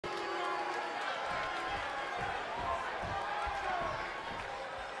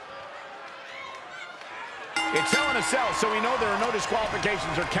It's Hell in a Cell, so we know there are no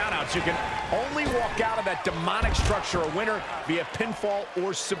disqualifications or countouts. You can only walk out of that demonic structure a winner via pinfall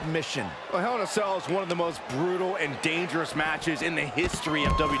or submission. Well, Hell in a Cell is one of the most brutal and dangerous matches in the history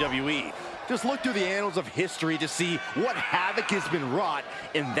of WWE. Just look through the annals of history to see what havoc has been wrought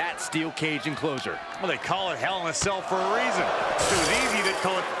in that steel cage enclosure. Well, they call it Hell in a Cell for a reason. If it was easy, they'd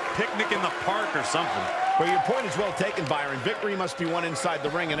call it Picnic in the Park or something. Well, your point is well taken, Byron. Victory must be won inside the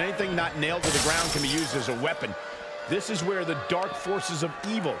ring, and anything not nailed to the ground can be used as a weapon. This is where the dark forces of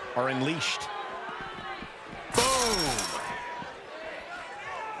evil are unleashed. Boom!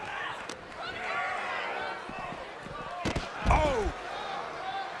 Oh!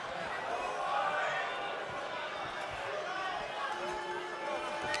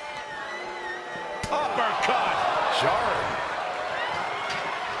 Uppercut! Jarring.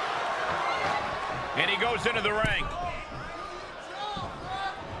 And he goes into the ring.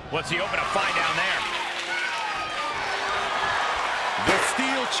 What's he open to find down there? The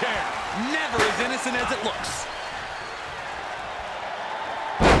steel chair, never as innocent as it looks.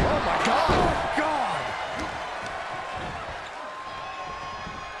 Oh my God! Oh God!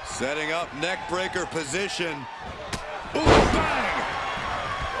 Setting up neck breaker position. Ooh, bang!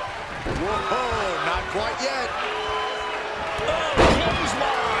 Whoa, not quite yet. Oh,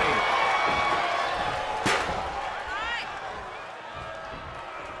 clothesline!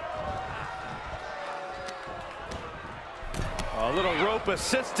 A little rope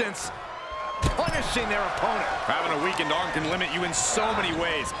assistance, punishing their opponent. Having a weakened arm can limit you in so many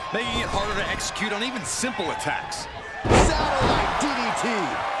ways, making it harder to execute on even simple attacks. Satellite DDT.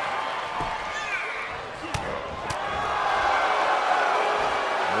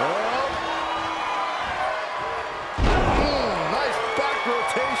 Nice back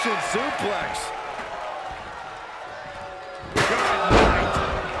rotation suplex.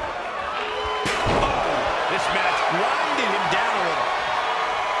 This match grinded him down a little.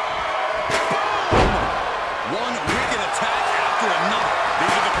 One wicked attack after another.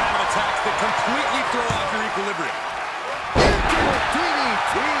 These are the kind of attacks that completely throw off your equilibrium.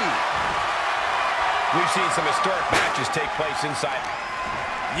 DDT. We've seen some historic matches take place inside.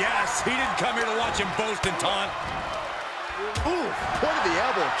 Yes, he didn't come here to watch him boast and taunt. Ooh, point of the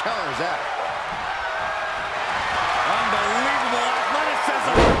elbow counters that. Unbelievable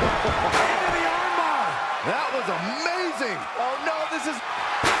athleticism. Into the armbar. That was amazing. Oh no, this is...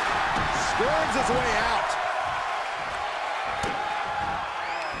 Squirms his way out.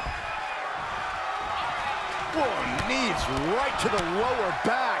 Whoa, knees right to the lower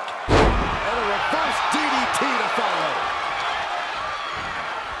back. And a reverse DDT to follow.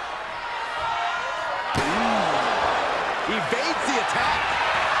 Evades the attack.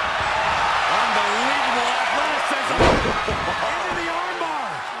 Unbelievable athleticism. Into the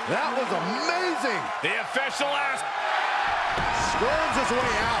armbar. That was amazing. The official asked. Squirms his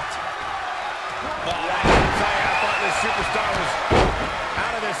way out. Oh, I gotta tell you, I thought this superstar was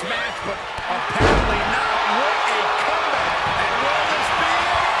out of this match, but apparently not. What a comeback. And will this be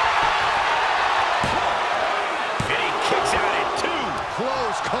it? And he kicks out at 2.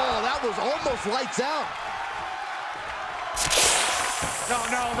 Close call. That was almost lights out. No,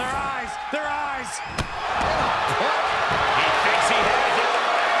 no, their eyes, their eyes. He thinks he has it.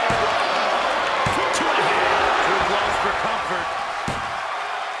 2 and a half. Too close for comfort.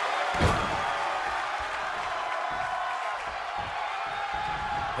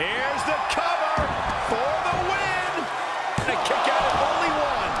 Here's the cover for the win. And a kick out of only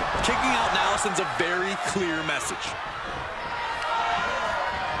 1. Kicking out now sends a very clear message.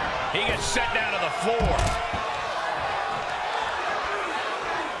 He gets set down to the floor.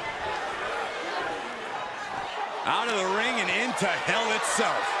 Out of the ring and into hell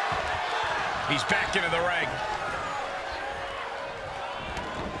itself. He's back into the ring.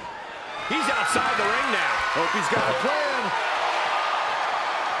 He's outside the ring now. Hope he's got a plan.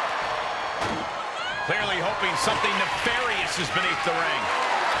 Clearly hoping something nefarious is beneath the ring.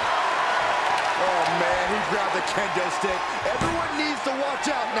 Oh, man, he grabbed the kendo stick. Everyone needs to watch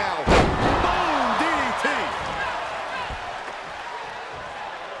out now. Boom, DDT.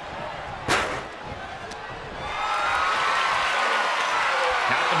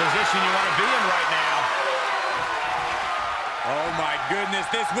 Not the position you want to be in right now. Oh, my goodness,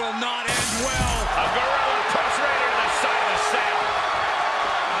 this will not end well. A gorilla press right into the side of the cell.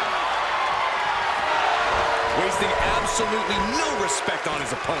 Wasting absolutely no respect on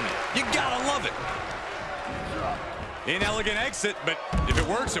his opponent. You gotta love it. Inelegant exit, but if it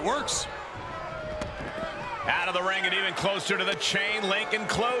works, it works. Out of the ring and even closer to the chain link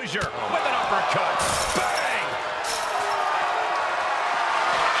enclosure with an uppercut. Bang!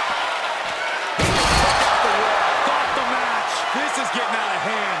 Check out the wall. getting out of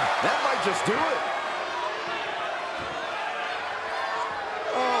hand. That might just do it.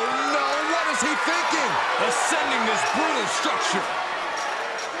 Oh, no. What is he thinking? Ascending this brutal structure.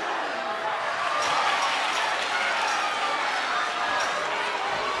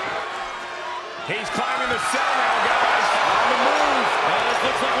 He's climbing the cell now, guys. On the move. This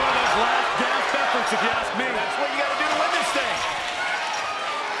looks like one of those last-gasp efforts, if you ask me. That's what you got to do to win this thing.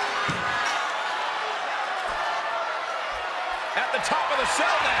 At the top of the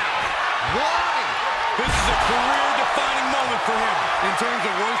cell now. Why? This is a career-defining moment for him. In terms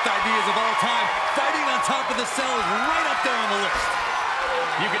of worst ideas of all time, fighting on top of the cell is right up there on the list.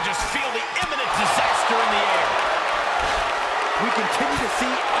 You can just feel the imminent disaster in the air. We continue to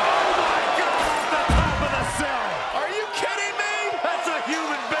see... Oh, my God! The top of the cell. Are you kidding me? That's a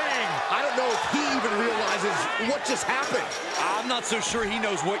human being. I don't know if he even realizes what just happened. I'm not so sure he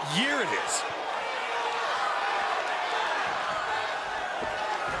knows what year it is.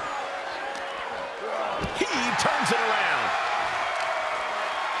 He turns it around.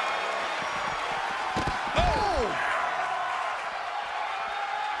 Oh!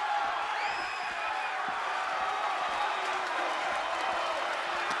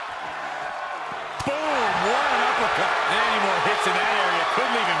 Boom! What an uppercut. Any more hits in that area could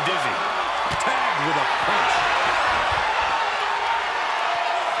leave him dizzy. Tagged with a punch.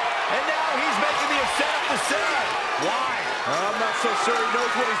 And now he's making the ascent up the cell. Why? I'm not so sure he knows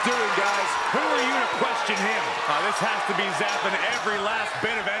what he's doing, guys. Who are you to question him? This has to be zapping every last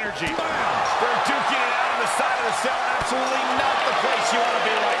bit of energy. Bam! They're duking it out on the side of the cell. Absolutely not the place you want to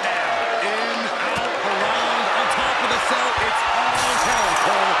be right now. In, out, around, on top of the cell. It's all hell,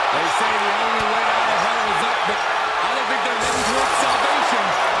 Cole. They say the only way out of hell is up, but I don't think they're heading towards salvation.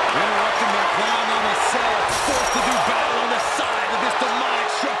 Interrupting their climb on the cell, forced to do battle on the side of this demonic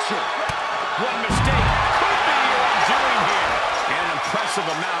structure. One mistake could be your undoing here. And an impressive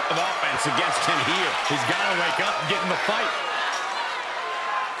amount of offense against him here. He's got to wake up and get in the fight.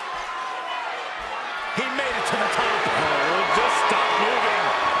 He made it to the top. Just stop moving.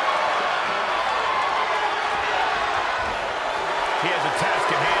 He has a task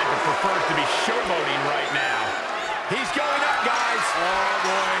at hand but prefers to be showboating right now. He's going up, guys. Oh,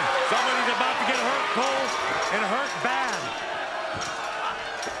 boy. Somebody's about to get hurt, Cole, and hurt bad.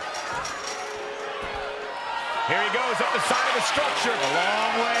 Here he goes up the side of the structure. A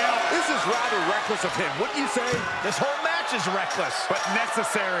long way up. This is rather reckless of him, wouldn't you say? This whole match is reckless, but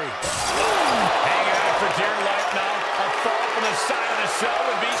necessary. Hanging out for dear life now. A fall from the side of the cell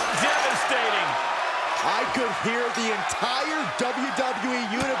would be devastating. I could hear the entire WWE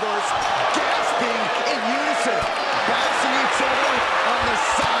Universe gasping in unison, bouncing each other on the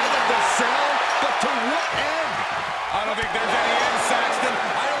side of the cell, but to what end? I don't think there's any end, Saxton.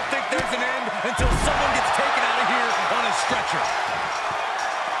 I don't think there's an end until someone gets taken out of here on a stretcher.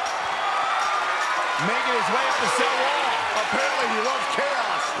 Making his way up the cell wall. Apparently he loves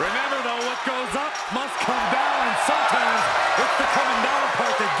chaos. Remember, though, what goes up must come down, and sometimes it's the coming down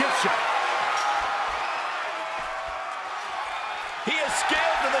part that gets you. He has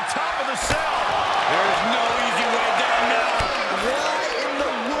scaled to the top of the cell. There's no easy way down now. Why in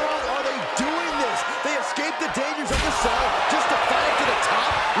the world are they doing this? They escape the dangers of the cell just to fight to the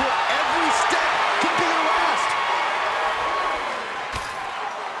top where every step could be the last.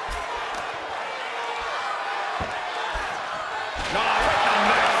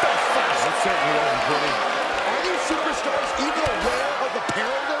 That certainly wasn't pretty. Are these superstars even aware of the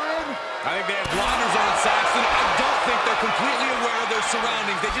peril they're in? I think they have blinders on, Saxton. I don't think they're completely aware of their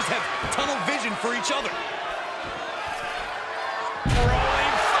surroundings. They just have tunnel vision for each other.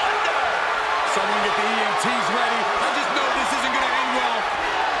 Rolling thunder. Someone get the EMTs ready. I just know this isn't going to end well.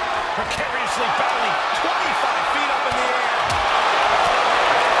 Precariously battling 25 feet up in the air.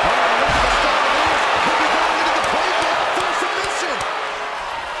 Could be going into the pavement for a submission.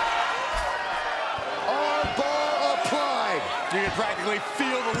 Armbar applied. You can practically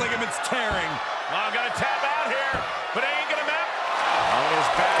feel the ligaments tearing. I'm going to tap out here, but I ain't going to map. On his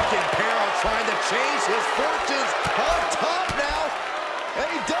back in peril, trying to change his fortunes on top now, and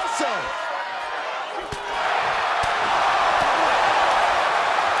he does so.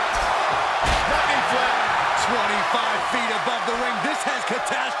 Running flip. 25 feet above the ring. This has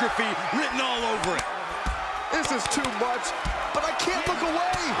catastrophe written all over it. This is too much, but I can't look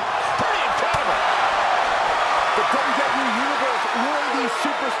away. Pretty incredible. The WWE Universe luring these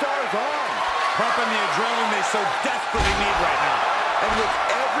superstars on. Pumping the adrenaline they so desperately need right now. And with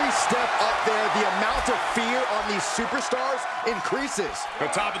every step up there, the amount of fear on these superstars increases. The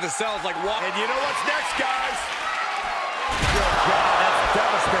top of the cell is like walking. And you know what's next, guys? Good God, that's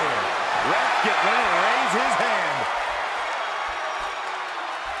devastating. Ref get ready to raise his hand.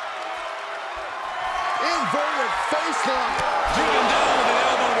 Inverted face lock. Driven down with an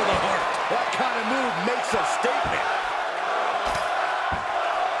elbow to the heart. That kind of move makes a statement.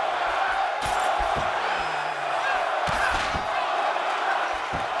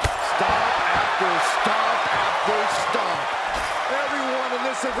 Stomp after stomp after stomp. Everyone in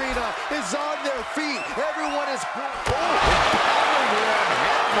this arena is on their feet. Everyone is...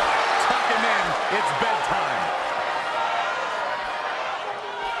 Tuck him in. It's bedtime.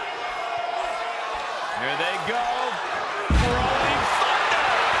 Here they go. Rolling thunder.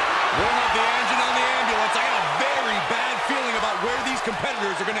 Warm up the engine on the ambulance. I got a very bad feeling about where these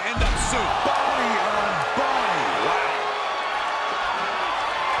competitors are going to end up soon. Body on body. Wow.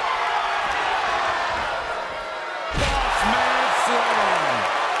 Bossman slam.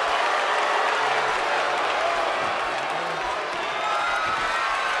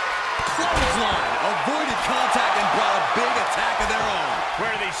 Clothesline. Avoided contact and brought a big attack of their own.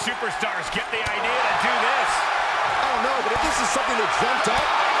 Where do these superstars get the idea to do this? I don't know, but if this is something they dreamt up,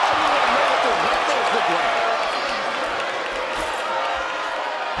 I don't want to know what their windows look like.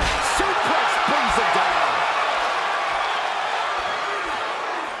 Suplex brings them down.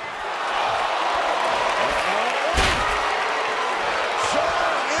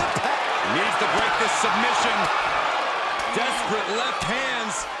 Strong impact. Needs to break this submission. Desperate left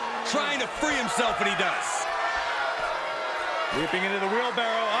hands. Trying to free himself, and he does. Leaping into the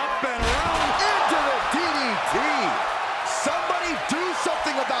wheelbarrow, up and around. Into the DDT. Somebody do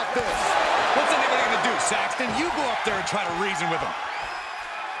something about this. What's anybody going to do, Saxton? You go up there and try to reason with him.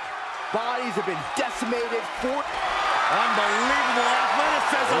 Bodies have been decimated. Unbelievable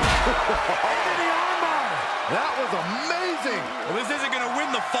athleticism. Into the armbar. That was amazing. Well, this isn't going to win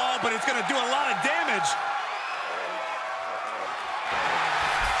the fall, but it's going to do a lot of damage.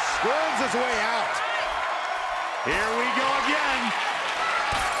 Squirms his way out. Here we go again.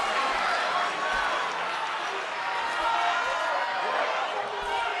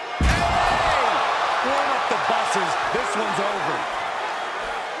 Hey! Warm up the buses. This one's over.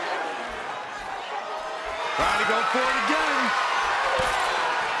 Trying to go for it again.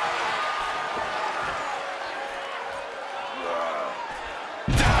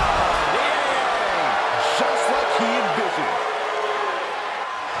 Just like he envisioned.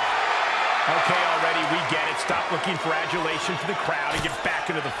 Okay, already, we get it. Stop looking for adulation from the crowd and get back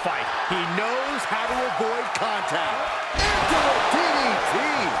into the fight. He knows how to avoid contact. Into the DDT.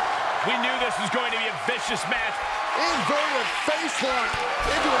 We knew this was going to be a vicious match. Inverted face lock.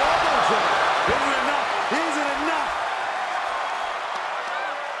 Into an elbow drop. Isn't enough. Isn't enough.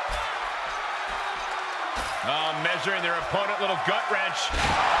 Oh, measuring their opponent, little gut wrench.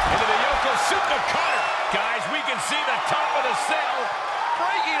 Into the Yokosuka cutter. Guys, we can see the top of the cell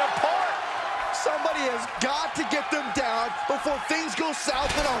breaking apart. Somebody has got to get them down before things go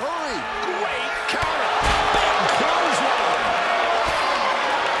south in a hurry. Great counter. Big clothesline.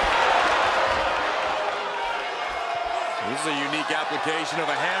 This is a unique application of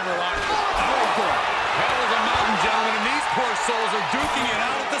a hammerlock. Hell is a mountain, gentlemen, and these poor souls are duking it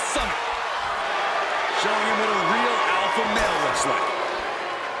out at the summit. Showing him what a real alpha male looks like.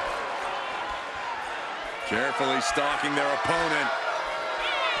 Carefully stalking their opponent.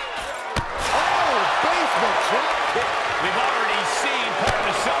 Basement drop kick. We've already seen part of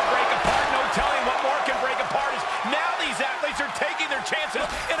the cell break apart. No telling what more can break apart. Now these athletes are taking their chances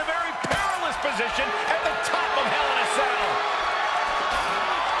in a very perilous position at the top of Hell in a Cell.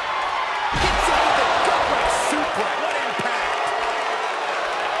 Gets him with a gut-wrench suplex. What impact!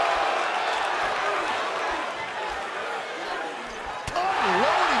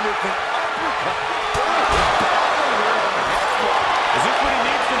 Unloading with an uppercut. Is this what he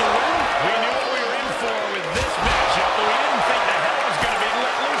needs for the win? We knew what we were in for with this matchup, but we didn't think the Hell was going to be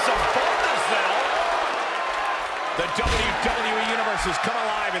let loose above the cell. The WWE Universe has come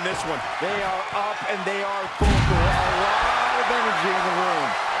alive in this one. They are up and they are vocal. A lot of energy in the room.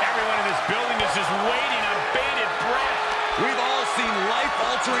 Everyone in this building is just waiting on bated breath. We've all seen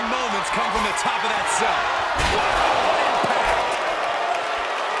life-altering moments come from the top of that cell. What impact!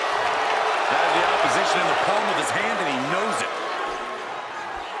 Has the opposition in the palm of his hand, and he knows it.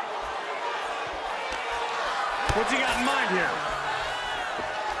 What's he got in mind here?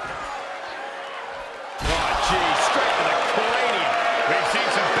 Oh, gee, straight to the cranium. We've seen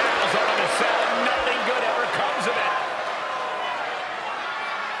some battles over the cell, and nothing good ever comes of it.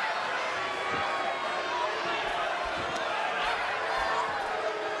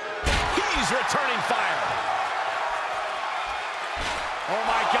 He's returning fire. Oh,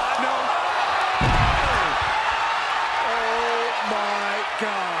 my God, no. Oh, my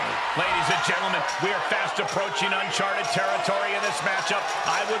God. Ladies and Gentlemen, we are fast approaching uncharted territory in this matchup.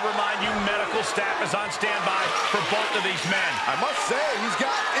 I would remind you, medical staff is on standby for both of these men. I must say, he's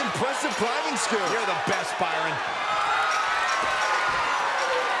got impressive climbing skills. You're the best, Byron.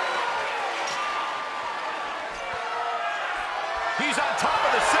 He's on top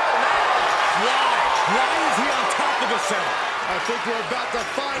of the cell now. Why? Why is he on top of the cell? I think we're about to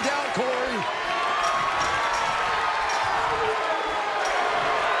find out, Corey.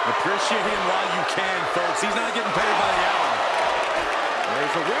 Appreciate him while you can, folks. He's not getting paid by the hour.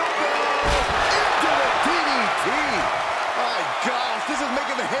 There's a wheelbarrow into the DDT. My gosh, this is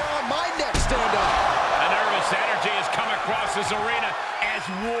making the hair on my neck stand up. A nervous energy has come across this arena as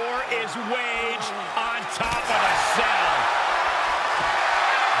war is waged on top of the cell.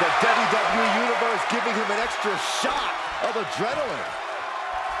 The WWE Universe giving him an extra shot of adrenaline.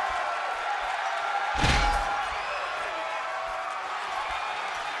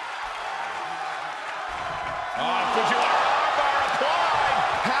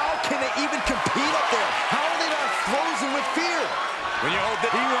 Even compete up there? How are they not frozen with fear? When you hold it,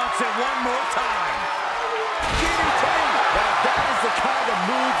 he wants it one more time. DDT! Now that is the kind of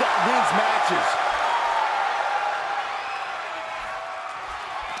move that wins matches.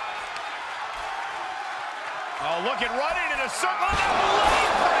 Oh, look at running in a circle. That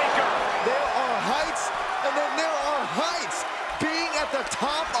leg breaker. There are heights, and then there are heights. Being at the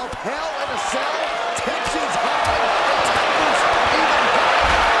top of Hell in a Cell, tensions high, and tempers even higher.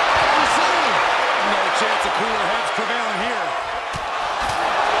 No chance of cooler heads prevailing here.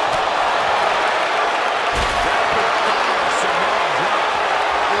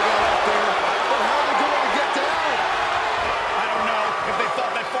 I don't know if they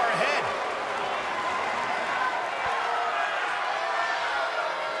thought that far ahead.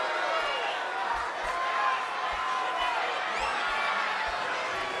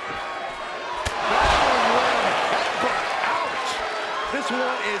 Ouch! This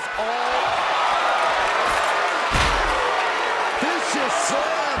one is all vicious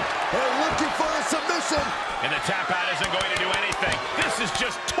slam, and looking for a submission. And the tap out isn't going to do anything. This is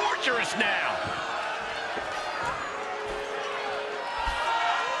just torturous now.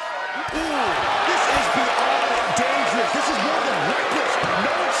 Ooh, this is beyond dangerous. This is more than reckless. No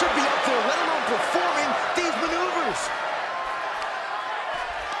one should be up there, let alone performing these maneuvers.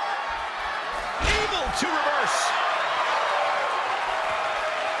 Able to reverse.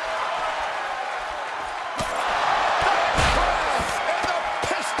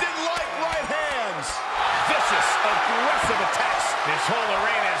 Aggressive attacks. This whole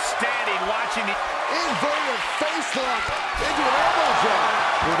arena is standing, watching the inverted face lock into an elbow drop.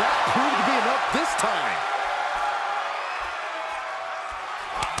 Will that prove to be enough this time?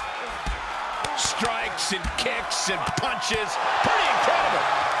 strikes and kicks and punches. Pretty incredible.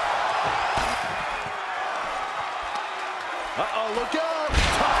 Uh-oh, look out.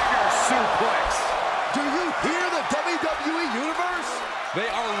 Tiger suplex. Do you hear the WWE Universe? They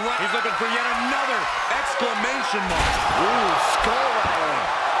are right. He's looking for yet another exclamation mark. Ooh, skull rattling.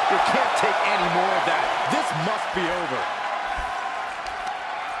 You can't take any more of that. This must be over.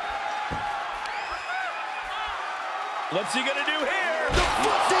 What's he gonna do here? The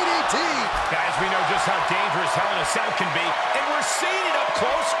foot DDT. Guys, we know just how dangerous Hell in a Cell can be, and we're seeing it up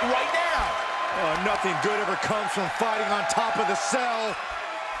close right now. Oh, nothing good ever comes from fighting on top of the cell.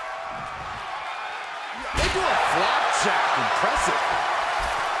 Into a flapjack. Impressive.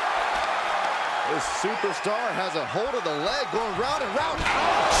 This superstar has a hold of the leg, going round and round.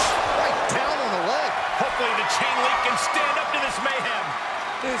 Ouch! Right down on the leg. Hopefully the chain link can stand up to this mayhem.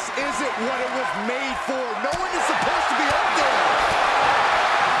 This isn't what it was made for. No one is supposed to be up there.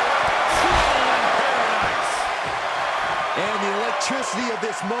 Paradise. And the electricity of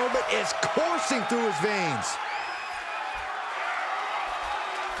this moment is coursing through his veins.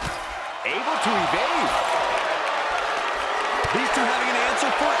 Able to evade. These two having an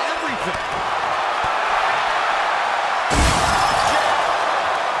answer for everything.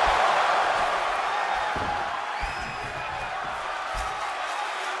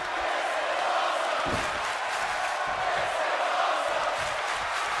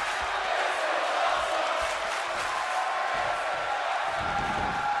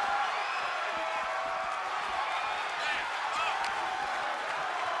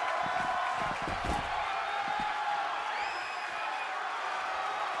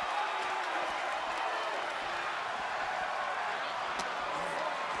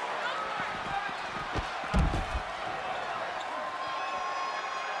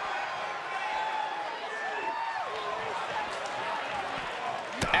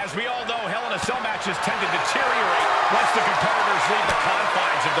 As we all know, Hell in a Cell matches tend to deteriorate once the competitors leave the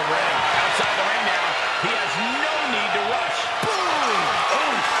confines of the ring. Outside the ring now, he has no need to rush.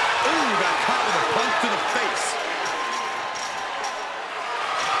 Boom! Ooh, got caught with a punch to the face.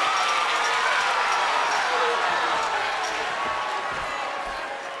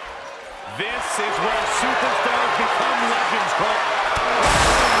 This is where superstars become legends, Cole.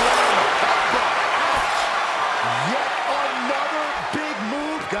 Yet another big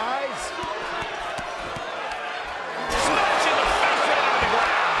move, guys. Smashing the face right into the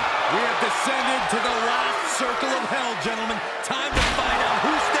ground. We have descended to the last circle of hell, gentlemen. Time to find out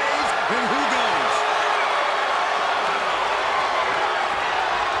who stays and who goes.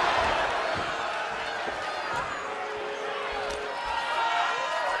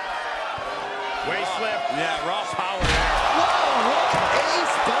 Waist slip. Yeah, raw power there. Whoa, what a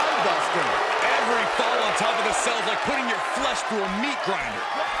spine buster. Every fall on top of the cell is like putting your flesh through a meat grinder.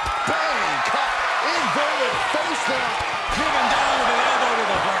 Bang, cut, inverted face lock. Driven down with an elbow to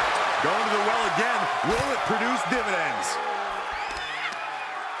the heart. Going to the well again. Will it produce dividends?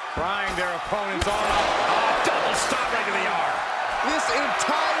 Prying their opponent's arm up. Double stop right to the arm. This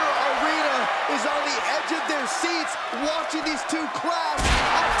entire arena is on the edge of their seats watching these two clash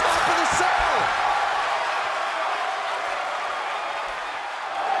on top of the cell.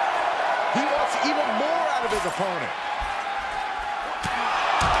 He wants even more out of his opponent.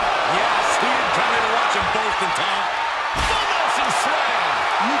 Yes, he didn't come here to watch him boast in time. Full Nelson slam.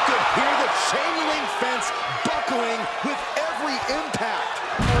 You could hear the chain link fence buckling with every impact.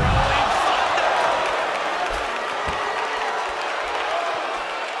 Rolling thunder.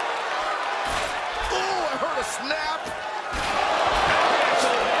 Ooh, I heard a snap.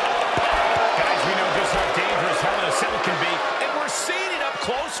 Guys, we know just how dangerous Hell in a Cell can be, and we're seeing it up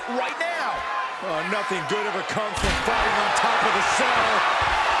close right now. Oh, nothing good ever comes from fighting on top of the cell.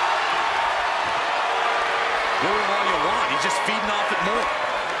 Do him all you want. He's just feeding off it more.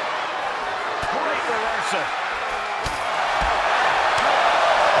 Great reversal.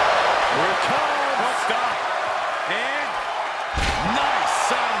 Here it comes. Oh, stop. And nice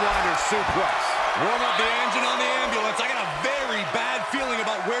sidewinder suplex. Warm up the engine on the ambulance. I got a very bad feeling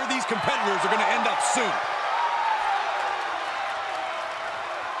about where these competitors are going to end up soon.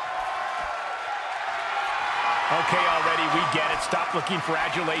 Okay, already, we get it. Stop looking for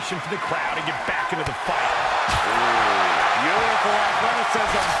adulation from the crowd and get back into the fight. Beautiful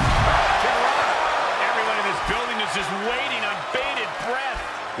athleticism. Everyone in this building is just waiting on bated breath.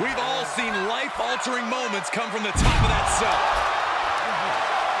 We've all seen life-altering moments come from the top of that cell.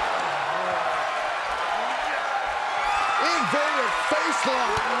 Inverted face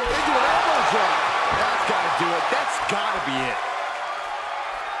lock into an elbow drop. That's got to do it. That's got to be it.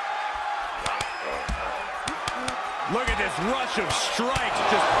 Look at this rush of strikes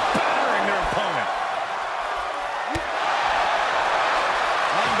just battering their opponent.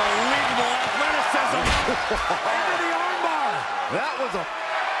 Unbelievable athleticism. Into the armbar. That was a...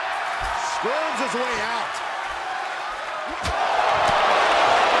 Squirms his way out.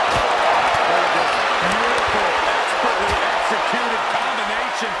 Beautiful, expertly executed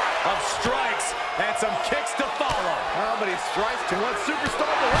combination of strikes and some kicks to follow. How many strikes to one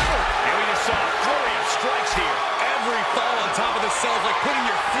superstar deliver? And we just saw a flurry of strikes here. Every fall on top of the cell is like putting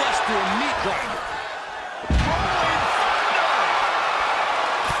your flesh through a meat grinder. Rolling thunder.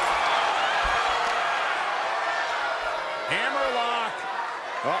 Hammerlock.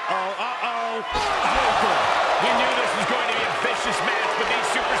 Uh-oh. We knew this was going to be a vicious match, but these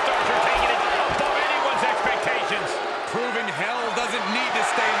superstars are taking it above anyone's expectations. Proving Hell doesn't need to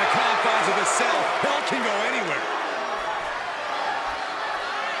stay in the confines of the cell. Hell can go anywhere.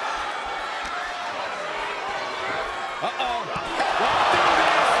 Uh-oh.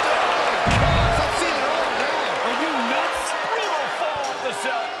 I've seen it all now. Are you nuts? Brutal fall off the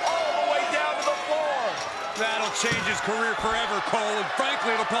cell all the way down to the floor. That'll change his career forever, Cole, and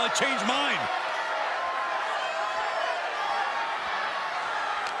frankly, it'll probably change mine.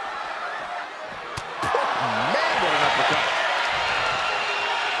 Man, what an uppercut.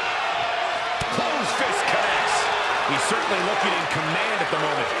 Closed fist connects. He's certainly looking in command at the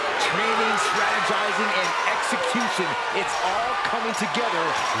moment. Training, strategizing, and execution. It's all coming together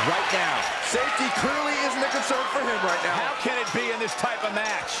right now. Safety clearly isn't a concern for him right now. How can it be in this type of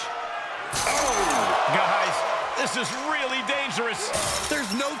match? Oh, guys, this is really dangerous.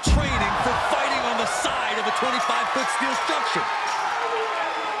 There's no training for fighting on the side of a 25-foot steel structure.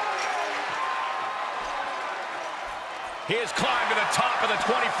 He has climbed to the top of the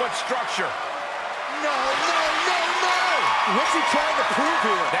 20-foot structure. No. What's he trying to prove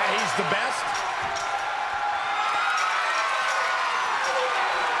here? That he's the best?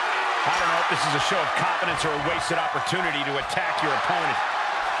 I don't know if this is a show of confidence or a wasted opportunity to attack your opponent.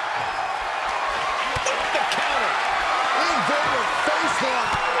 The counter. Inverted face lock.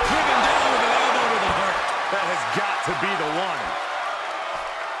 Driven down with an elbow to the heart. That has got to be the one.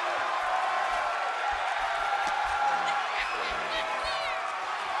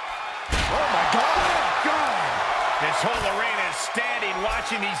 Oh, my God. Oh, God. This whole arena is standing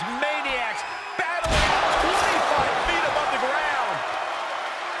watching these maniacs battling 25 feet above the ground.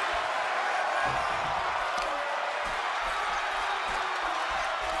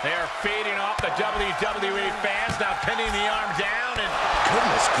 They are feeding off the WWE fans, now pinning the arm down and...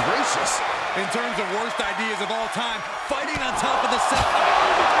 Goodness gracious. In terms of worst ideas of all time, fighting on top of the cell. Oh,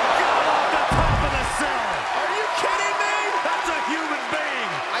 my God, off the top of the cell. Are you kidding me? That's a human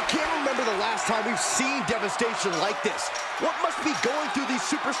being. I can't remember the last time we've seen devastation like this. What must be going through these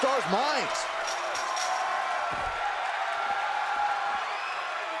superstars' minds?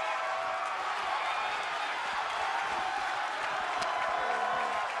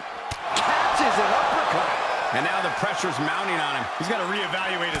 Catches an uppercut. And now the pressure's mounting on him. He's got to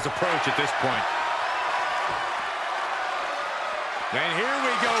reevaluate his approach at this point. And here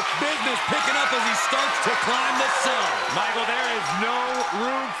we go. Business picking up as he starts to climb the cell. Michael, there is no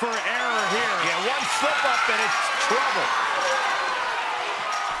room for error here. Yeah, one slip up and it's trouble.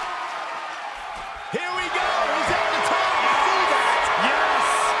 Here we go. He's at the top. See that? Yes!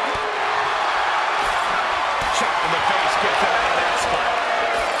 Shot in the face gets him out of that spot.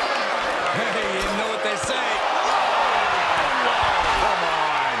 Hey, you know what they say. Come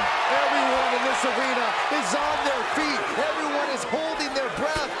on. Everyone in this arena is on their feet. Everyone is holding their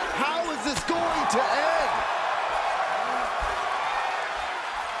breath. How is this going to end?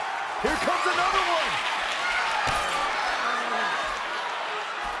 Here comes another one.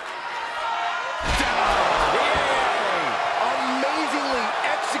 Amazingly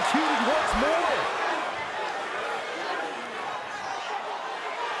executed once more.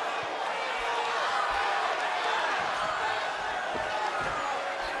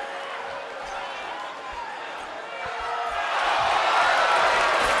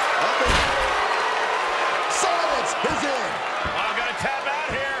 Silence is in. I'm gonna tap out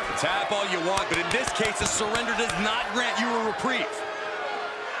here. Tap all you want, but in this case, a surrender does not grant you a reprieve.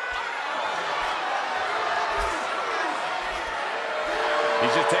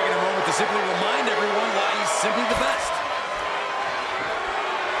 He's just taking a moment to simply remind everyone why he's simply the best.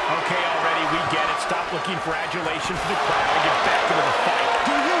 Okay, already, we get it. Stop looking for adulation from the crowd and get back into the fight.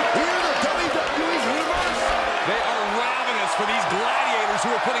 Do you hear the WWE Universe? They are ravenous for these gladiators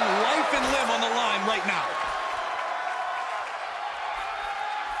who are putting life and limb on the line right now.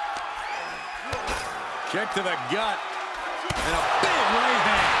 Kick to the gut. And a big right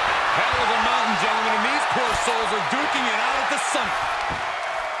hand. Hell of a mountain, gentlemen, and these poor souls are duking it out at the summit.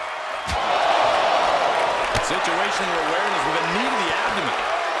 Situational awareness with a knee to the abdomen.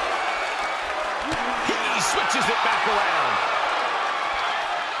 He switches it back around.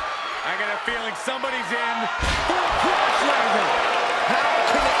 I got a feeling somebody's in for a crash landing. How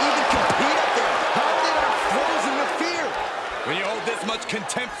can they even compete up there? How are they not frozen with fear? When you hold this much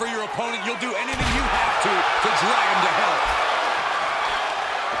contempt for your opponent, you'll do anything you have to drag him to hell.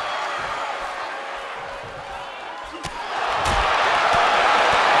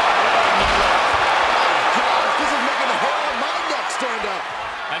 Gosh, this is making the hair on my neck stand up.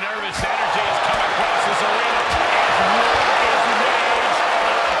 A nervous energy has come across this arena as war is waged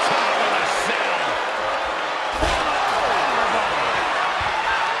on top of the cell.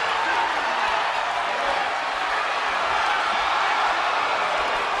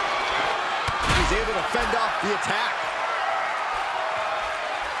 He's able to fend off the attack.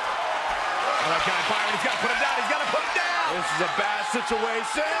 Oh, that guy Byron, he's got to put him down. He's got to put him down. This is a bad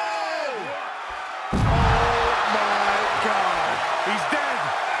situation. Oh my God. He's dead.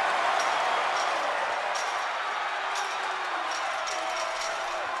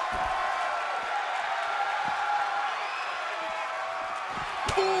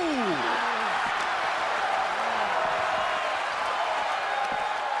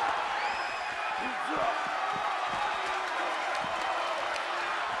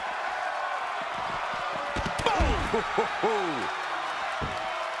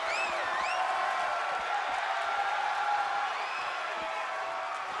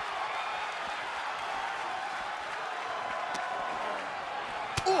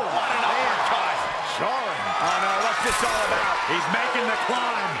 this all about? He's making the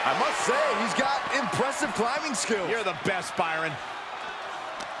climb. I must say, he's got impressive climbing skills. You're the best, Byron.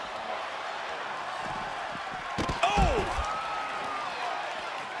 Oh!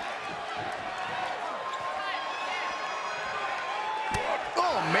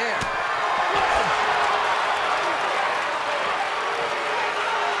 Oh, man.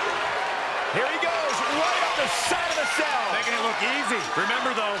 look easy.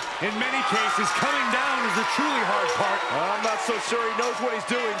 Remember, though, in many cases, coming down is the truly hard part. I'm not so sure he knows what he's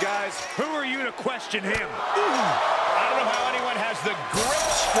doing, guys. Who are you to question him? I don't know how anyone has the grip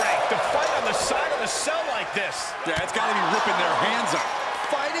strength to fight on the side of the cell like this. Yeah, it's got to be ripping their hands up.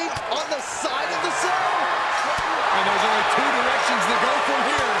 Fighting on the side of the cell. And there's only two directions to go from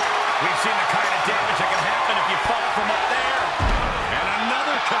here. We've seen the kind of damage that can happen if you fall from up there. And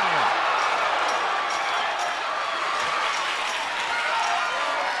another counter.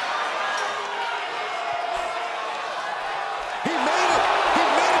 He made it. He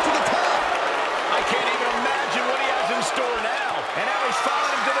made it to the top. I can't even imagine what he has in store now. And now he's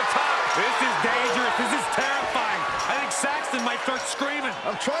following him to the top. This is dangerous. This is terrifying. I think Saxton might start screaming.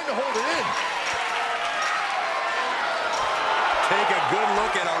 I'm trying to hold it in. Take a good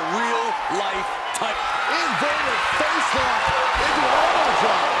look at a real-life touch. Inverted face lock into an elbow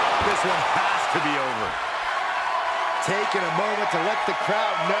drop. This one has to be over. Taking a moment to let the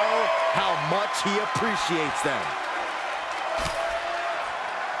crowd know how much he appreciates them.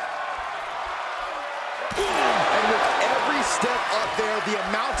 And with every step up there, the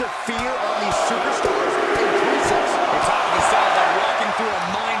amount of fear on these superstars increases. The top of the cell like walking through a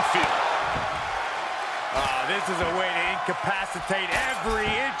minefield. This is a way to incapacitate every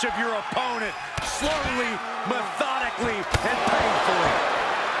inch of your opponent, slowly, methodically, and painfully.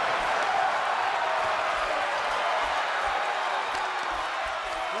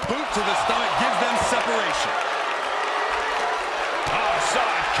 Boot to the stomach gives them separation. Oh, saw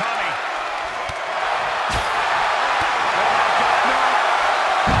it coming.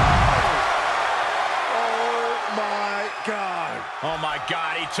 Oh my God. Oh, my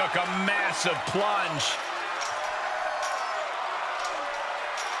God, he took a massive plunge.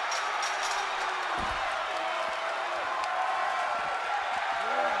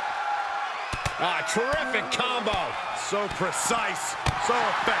 Terrific combo. So precise, so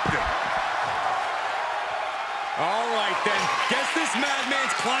effective. All right, then. Guess this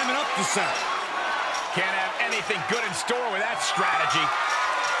madman's climbing up the cell. Can't have anything good in store with that strategy.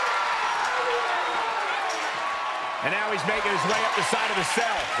 And now he's making his way up the side of the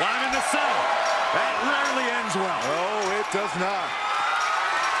cell. Climbing the cell. That rarely ends well. Oh, it does not.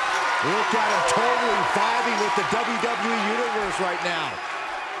 Look at him totally vibing with the WWE Universe right now.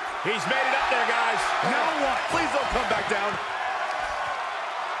 He's made it up there, guys. Now what? Please don't come back down.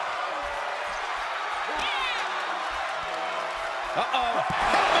 Uh-oh.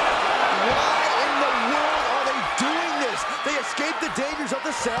 Why in the world are they doing this? They escaped the dangers of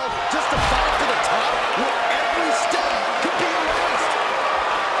the cell just to fight to the top where every step could be erased.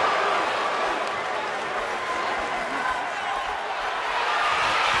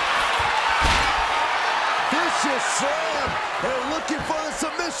 Vicious slam. They're looking for the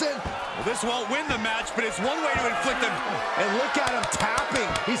submission. Well, this won't win the match, but it's one way to inflict them. And look at him tapping.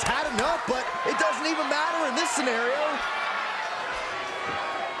 He's had enough, but it doesn't even matter in this scenario.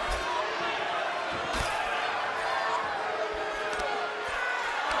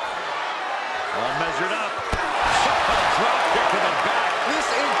 All measured up. Drop kick to the back. This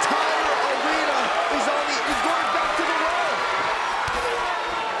entire arena is going back to the wall.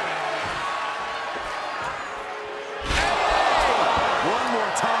 One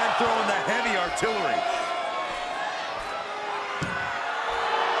more time, throwing the heavy artillery.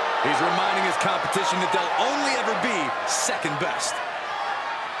 He's reminding his competition that they'll only ever be second best.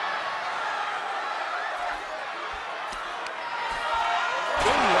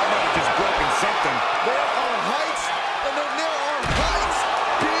 Ooh, that might have just broken something. There are heights, and then there are heights.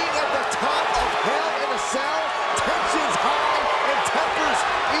 Being at the top of hell in a cell, tensions high and tempers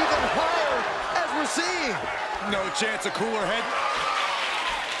even higher, as we're seeing. No chance of cooler head.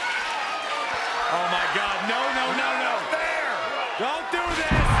 Oh, my God. No, no, no, no. There. Don't do this.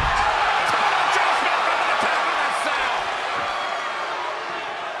 Adjustment from the top of the cell.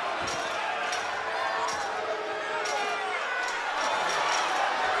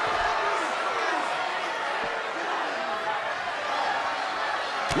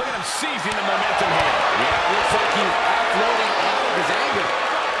 Look at him seizing the momentum here. Yeah, it looks like he's offloading all of his anger.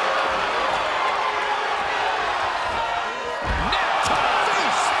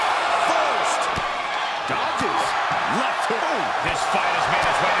 Face first. Dodges. Left hook. This fight has made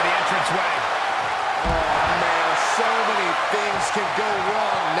its way to the entranceway. Oh, man, so many things can go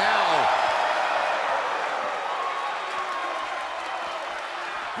wrong now.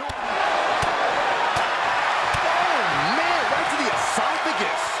 Oh, man, right to the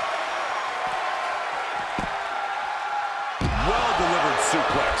esophagus. Well-delivered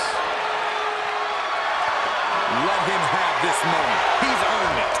suplex. Let him have this moment. He's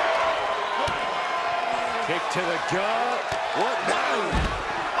earned it. Kick to the gut. What now?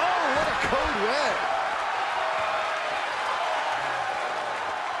 Oh, what a code red.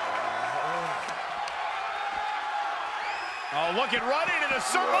 Oh, look at running in a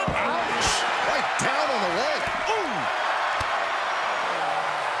circle. Ouch. Right down on the leg. Ooh.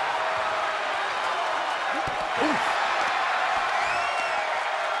 Oof.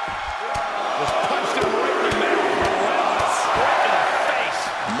 Just punched him right in the mouth. Relentless. Right in the face.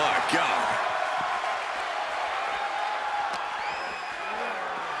 My God.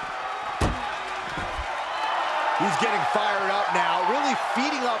 He's getting fired up now, really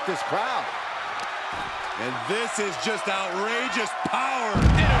feeding off this crowd. And this is just outrageous power.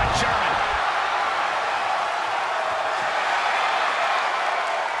 Into a German.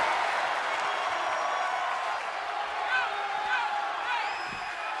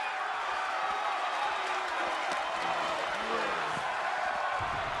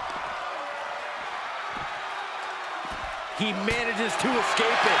 He manages to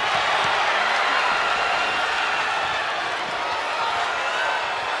escape it.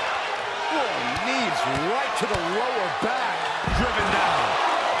 Oh, knees right to the lower back. Driven down.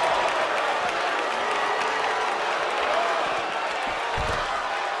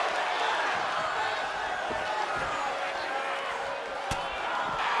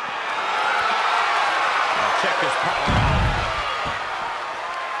 Check this power out.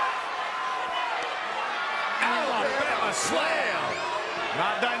 Alabama slam.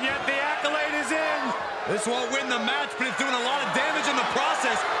 Not done yet. The accolade is in. This won't win the match, but it's doing a lot of damage in the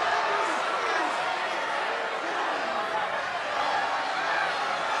process.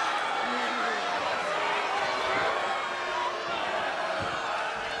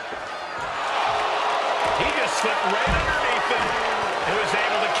 He just slipped right underneath him. He was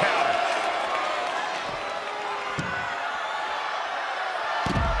able to counter.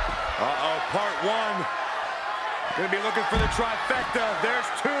 Uh-oh, part one. Gonna be looking for the trifecta. There's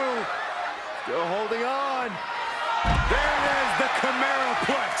two. Still holding on. There it is. The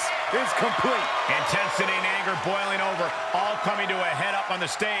Cameraplex is complete. Intensity and anger boiling over, all coming to a head up on the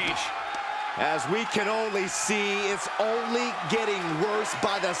stage. As we can only see, it's only getting worse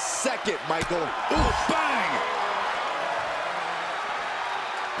by the second, Michael. Ooh, bang!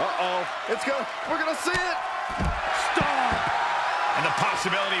 Uh-oh. We're gonna see it. Stop! And the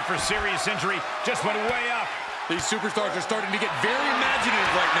possibility for serious injury just went way up. These superstars are starting to get very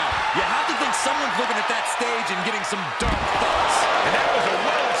imaginative right now. You have to think someone's looking at that stage and getting some dark thoughts. And that was a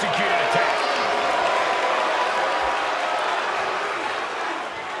well-executed attack.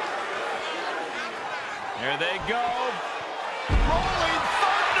 There they go. Rolling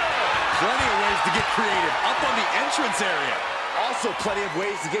Thunder. Plenty of ways to get creative. Up on the entrance area. Also plenty of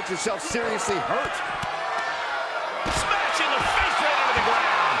ways to get yourself seriously hurt. Smashing the face right into the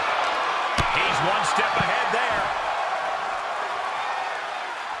ground. He's one step ahead there.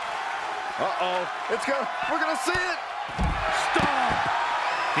 Uh-oh. We're gonna see it. Stop.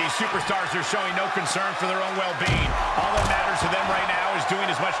 These superstars are showing no concern for their own well-being. All that matters to them right now is doing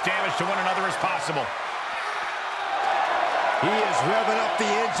as much damage to one another as possible. He is revving up the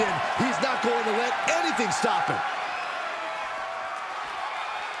engine. He's not going to let anything stop him.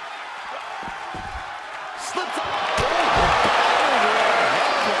 Slips up.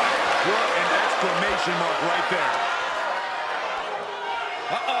 What an exclamation mark right there.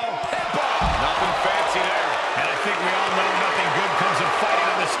 Uh-oh. Headbutt. Nothing fancy there. And I think we all know nothing good comes of fighting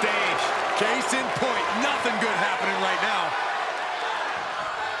on the stage. Case in point, nothing good happening right now.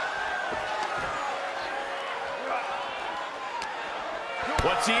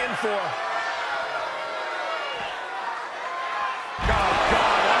 What's he in for? Oh,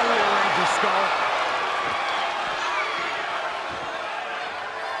 God, I'll rearrange the skull.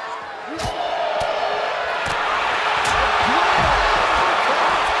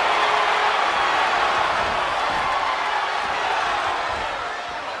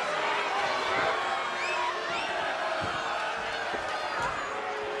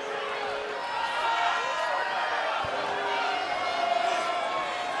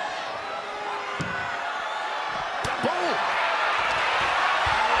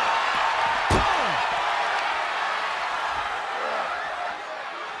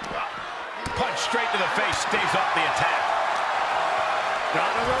 Straight to the face, stays off the attack. Got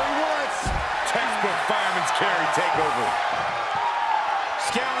him where he wants. Textbook fireman's carry takeover.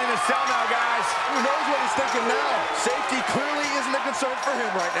 Scaling the cell now, guys. Who knows what he's thinking now? Safety clearly isn't a concern for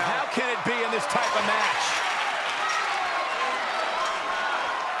him right now. How can it be in this type of match?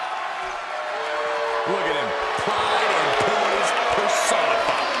 Look at him. Pride and poise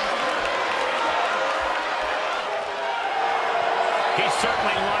personified. He's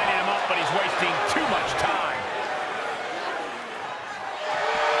certainly lining him up, but he's wasting too much time.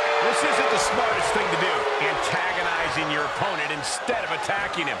 instead of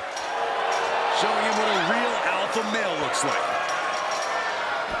attacking him. Showing him what a real alpha male looks like.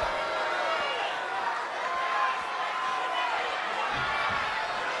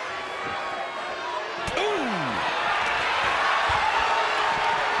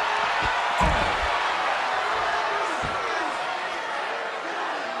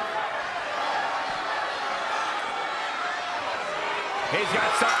 He's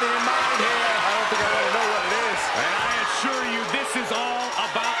got something in mind here. I don't think I want to know what it is. And I assure you, this is all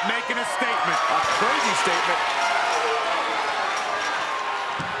about making a statement. A crazy statement.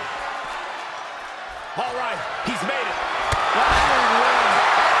 All right, he's made it.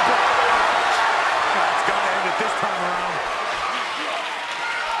 It's got to end it this time around.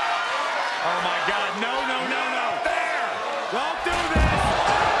 Oh, my God. No, no, no, no. There. Don't do this.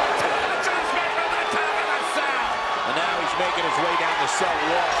 And now he's making his way down the cell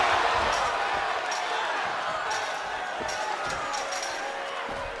wall.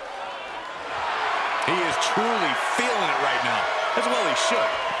 He is truly feeling it right now. As well he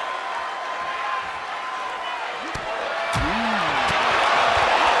should.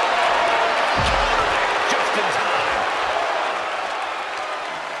 Just in time.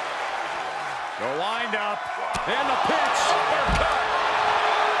 The wind up. And the pitch. Uppercut.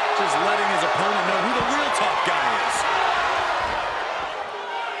 Just letting his opponent know who the real top guy is.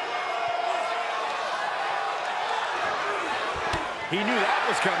 He knew that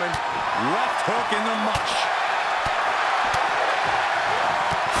was coming. Left hook in the mush.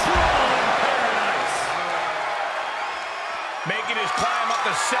 Paradise. Making his climb up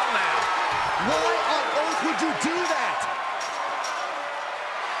the cell now. Why on earth would you do that?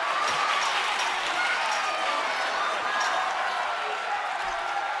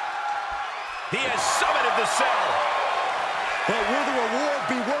 He has summited the cell. But will the reward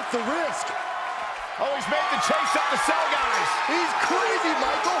be worth the risk? Oh, he's made the chase up the cell, guys. He's crazy,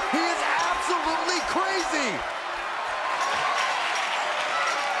 Michael. He is absolutely crazy.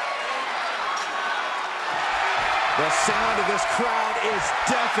 The sound of this crowd is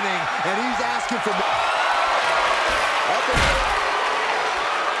deafening, and he's asking for more.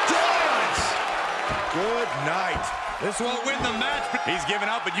 Dance! Good night. This won't win the match, but he's given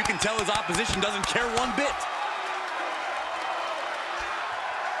up, but you can tell his opposition doesn't care one bit.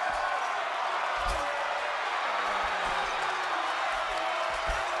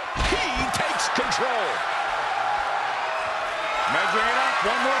 He takes control. Measuring it up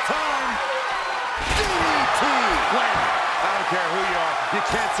one more time. DDT! Win. I don't care who you are. You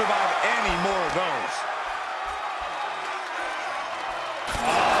can't survive any more of those.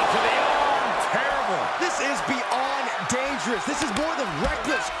 Oh, to the arm. Terrible. This is beyond dangerous. This is more than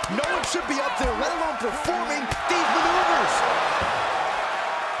reckless. No one should be up there, let alone performing these maneuvers.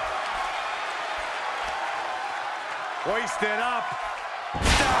 Hoisted up.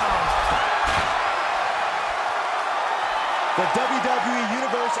 The WWE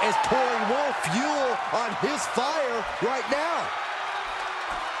Universe is pouring more fuel on his fire right now.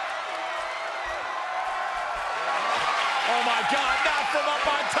 Oh, my God, not from up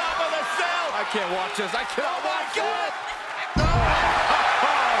on top of the cell. I can't watch this. I cannot watch God.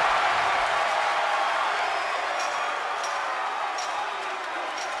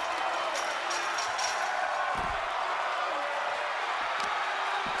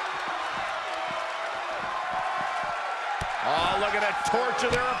 Oh, look at that torture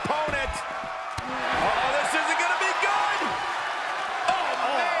their opponent. Oh, this isn't going to be good. Oh,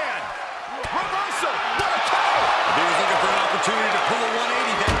 man. Reversal. What a cover. If he was looking for an opportunity to pull a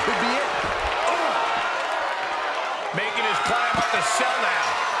 180, that could be it. Making his climb up the cell now.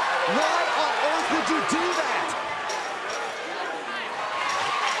 Why on earth would you do that?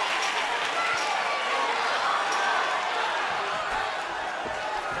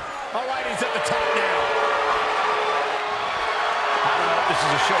 All right, he's at the top now. I don't know if this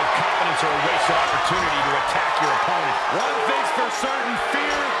is a show of confidence or a wasted opportunity to attack your opponent. One thing's for certain,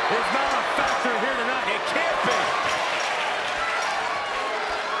 fear is not a factor here tonight. It can't be.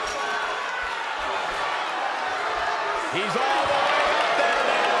 He's all the way up there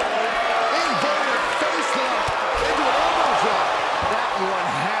now. Inverted face lock into an elbow drop. That one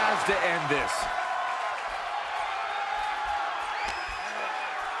has to end this.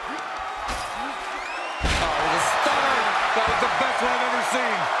 That was the best one I've ever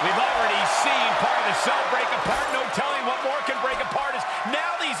seen. We've already seen part of the cell break apart. No telling what more can break apart as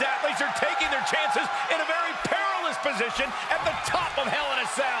now these athletes are taking their chances in a very perilous position at the top of Hell in a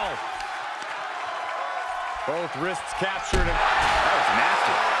Cell. Both wrists captured. And That was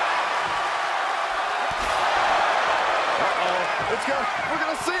nasty. Uh-oh. It's go. We're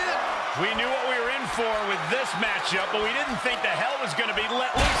going to see it. We knew what we were in for with this matchup, but we didn't think the hell was going to be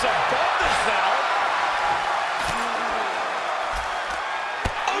let loose above the cell.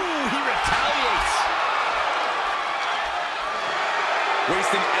 Oh, he retaliates.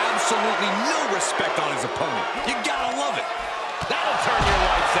 Wasting absolutely no respect on his opponent. You gotta love it. That'll turn your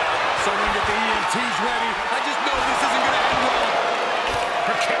lights out. Someone get the EMTs ready. I just know this isn't gonna end well.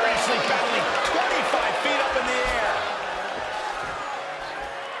 Precariously battling 25 feet up in the air.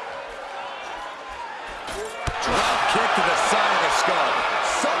 Drop kick to the side of the skull.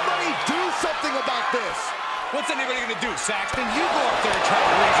 Somebody do something about this. What's anybody gonna do, Saxton? You go up there and try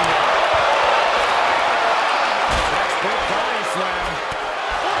to reason it. Textbook body slam.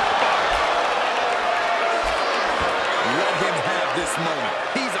 Let him have this moment.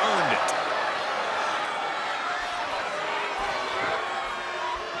 He's earned it.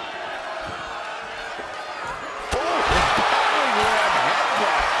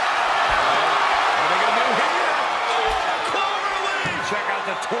 Check out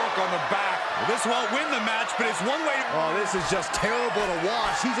the torque on the back. Well, this won't win the match, but it's one way to... Oh, this is just terrible to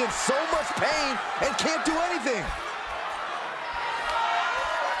watch. He's in so much pain and can't do anything.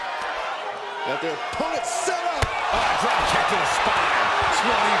 Got their opponent set up. Oh, drop kick to the spine.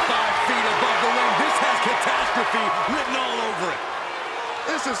 25 feet above the ring. This has catastrophe written all over it.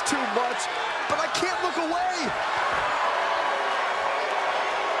 This is too much, but I can't look away.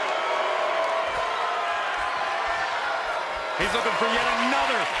 He's looking for yet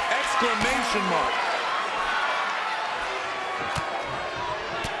another exclamation mark.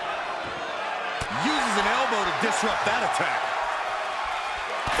 Uses an elbow to disrupt that attack.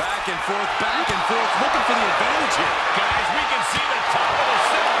 Back and forth, looking for the advantage here. Guys, we can see the top of the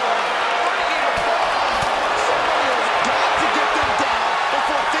soundboard. Somebody has got to get them down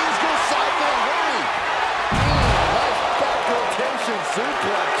before things go south in a hurry. Nice back rotation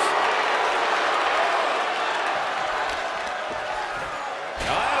suplex.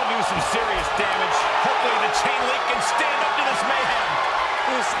 Some serious damage. Hopefully the chain link can stand up to this mayhem.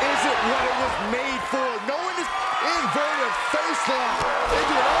 This isn't what it was made for. No one is inverted face lock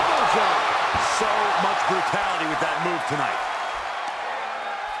into an elbow drop. So much brutality with that move tonight.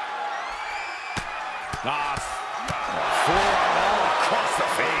 Forearm all across the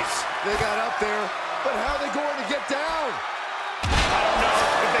face. They got up there, but how are they going to get down? I don't know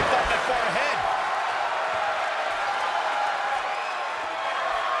if they thought that far ahead.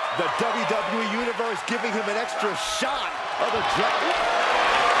 The WWE Universe giving him an extra shot of the drop.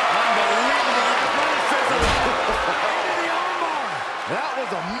 Unbelievable athleticism. Into the armbar. That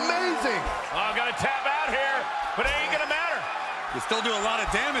was amazing. Oh, I'm gonna tap out here, but it ain't gonna matter. You still do a lot of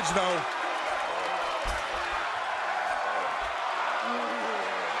damage, though.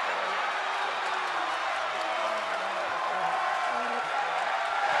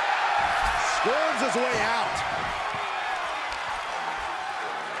 Squirms his way out.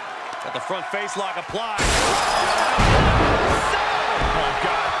 Got the front face lock applied. Oh,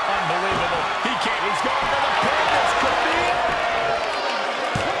 God, unbelievable. He can't, he's going for the pin. This could be it.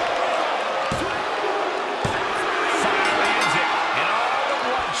 Finally ends it. And all the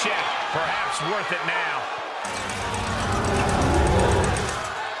bloodshed. Perhaps worth it now.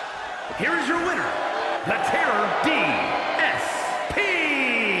 Here is your winner, the Terror DSP.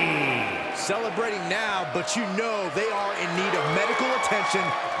 Celebrating now, but you know they are in need of medical attention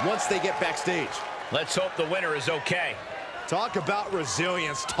once they get backstage. Let's hope the winner is okay. Talk about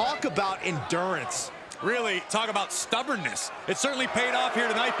resilience. Talk about endurance. Really, talk about stubbornness. It certainly paid off here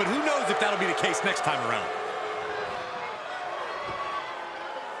tonight, but who knows if that'll be the case next time around.